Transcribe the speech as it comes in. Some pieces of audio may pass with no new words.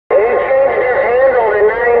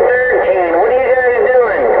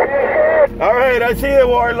I see you,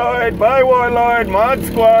 Warlord. Bye, Warlord. Mod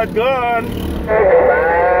Squad gone.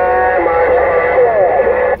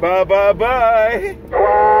 Bye, bye, bye.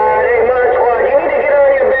 Squad, hey, ModSquad, you need to get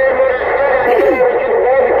on your bed, ModSquad. Let's do the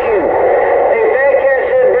barbecue. Hey,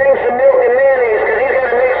 FatCat said bring some milk and mayonnaise because he's got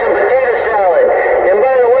to make some potato salad. And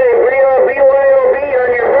by the way, BYOB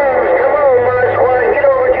on your booze. Come on, ModSquad, get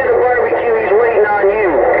over to the barbecue. He's waiting on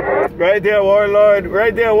you. Right there, Warlord.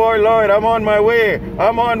 Right there, Warlord. I'm on my way.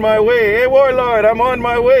 I'm on my way. Hey, Warlord, I'm on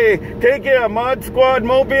my way. Take care, Mod Squad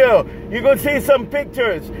Mobile. You're going to see some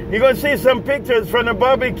pictures. You're going to see some pictures from the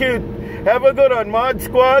barbecue. Have a good one. Mod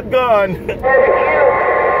Squad gone. Barbecue. Hey,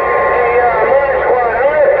 ModSquad, I'm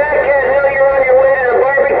going to FatCat know you're on your way to the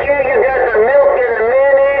barbecue. You got the milk and the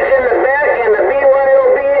mayonnaise in the back and the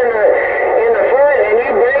BYOB in the front, and you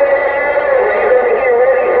bring it in. You're going to get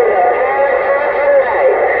ready for the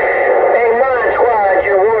tonight. Hey, ModSquad,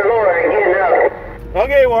 your Warlord getting up.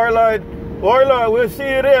 Okay, Warlord. Warlord, we'll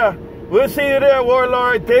see you there. We'll see you there,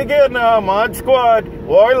 Warlord. Take care now, Mod Squad.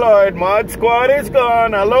 Warlord, Mod Squad is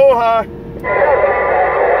gone. Aloha.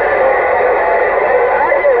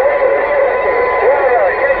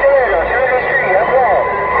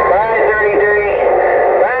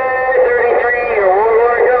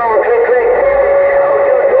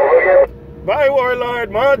 Bye,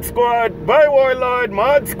 Warlord, Mod Squad. Bye, Warlord,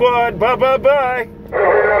 Mod Squad. Bye, bye, bye.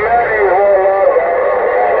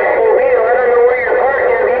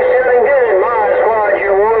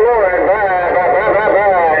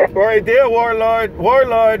 Right there, Warlord.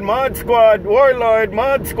 Warlord, Mod Squad. Warlord,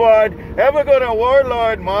 Mod Squad. Have a good one,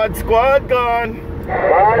 Warlord. Mod Squad gone.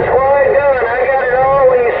 Mod Squad gone. I got it all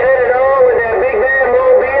when you said it all with that big bad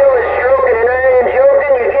mobile is stroking and I ain't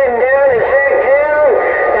joking. You're getting down in Sacktown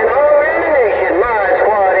and all around the nation. Mod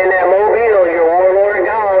Squad in that mobile. Your Warlord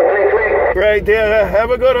gone. Click, click. Right there.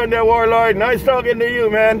 Have a good one there, Warlord. Nice talking to you,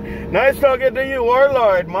 man. Nice talking to you,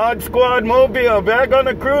 Warlord. Mod Squad Mobile. Back on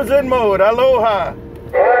the cruising mode. Aloha.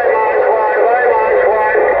 Bye, ModSquad. Bye,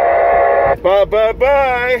 ModSquad. Bye, bye,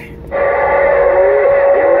 bye.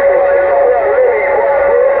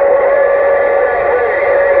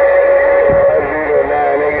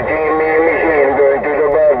 Going to the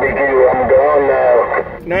barbecue. I'm gone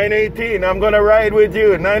now. 918, I'm gonna ride with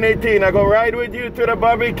you. 918, I go ride with you to the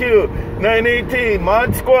barbecue. 918,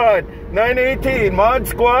 Mod Squad. 918, Mod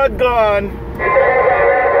Squad gone.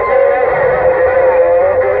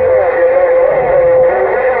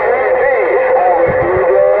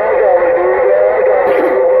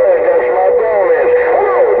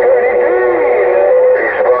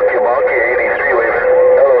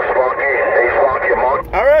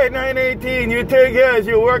 All right, 918, you take it as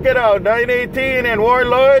you work it out. 918 and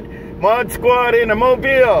Warlord, Mod Squad in the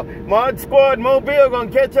mobile. Mod Squad Mobile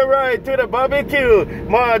gonna catch a ride to the barbecue.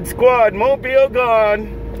 Mod Squad Mobile gone.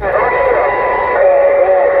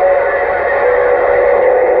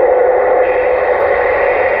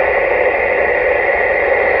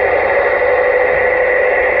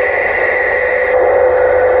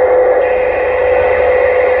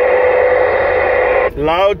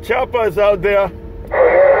 Loud choppers out there.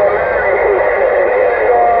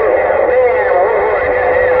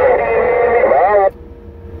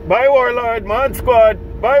 Bye, Warlord, Mod Squad.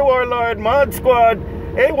 Bye, Warlord, Mod Squad.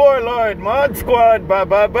 Hey, Warlord, Mod Squad. Bye,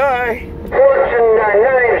 bye, bye. Forks and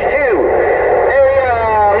knives, too. Hey,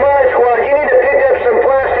 ModSquad, you need to pick up some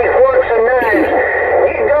plastic forks and knives.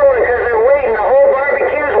 Keep going, because they're waiting. The whole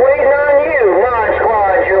barbecue's waiting on you.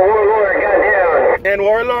 ModSquad, your Warlord got down. And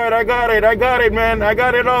Warlord, I got it, man. I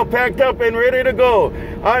got it all packed up and ready to go.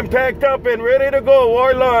 I'm packed up and ready to go,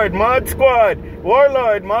 Warlord, Mod Squad.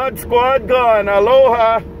 Warlord, Mod Squad gone.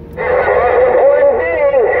 Aloha. Important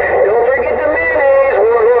thing, don't forget the mayonnaise.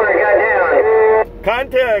 Warlord got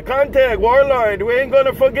down. Contact, Warlord. We ain't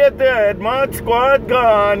gonna forget that. Mod Squad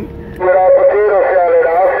gone. Potato salad,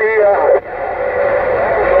 I'll see ya.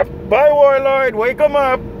 Bye, Warlord. Wake 'em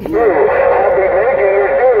up. I'll be making you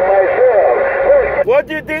do myself. What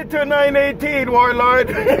you did to 918, Warlord?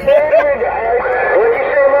 What'd you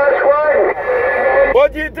say, ModSquad?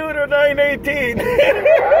 What'd you do to 918? I didn't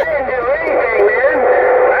do anything, man.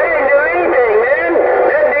 I didn't do anything, man.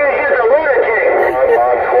 That dude's just a lunatic.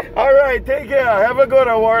 All right, take care. Have a good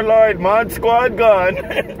one, Warlord. Mod Squad gone.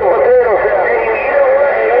 Potato salad.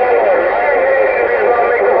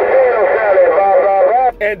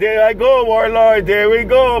 And there I go, Warlord. There we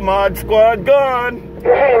go. Mod Squad gone.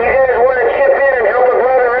 Hey, you guys want to chip in and help a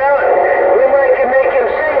brother out? We might can make him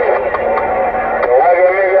sing. I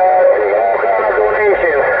can make all kind of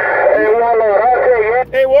donations. Hey, Warlord, I'll take it.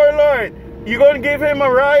 Hey, Warlord, you gonna give him a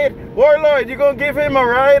ride? Warlord, you gonna give him a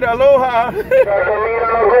ride? Aloha. Got some meat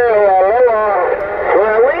on the grill. Aloha. Well,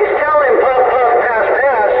 at least tell him puff, puff,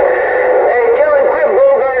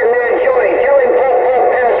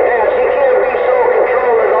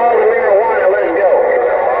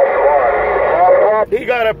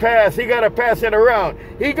 gotta pass. He gotta pass it around.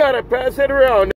 He gotta pass it around.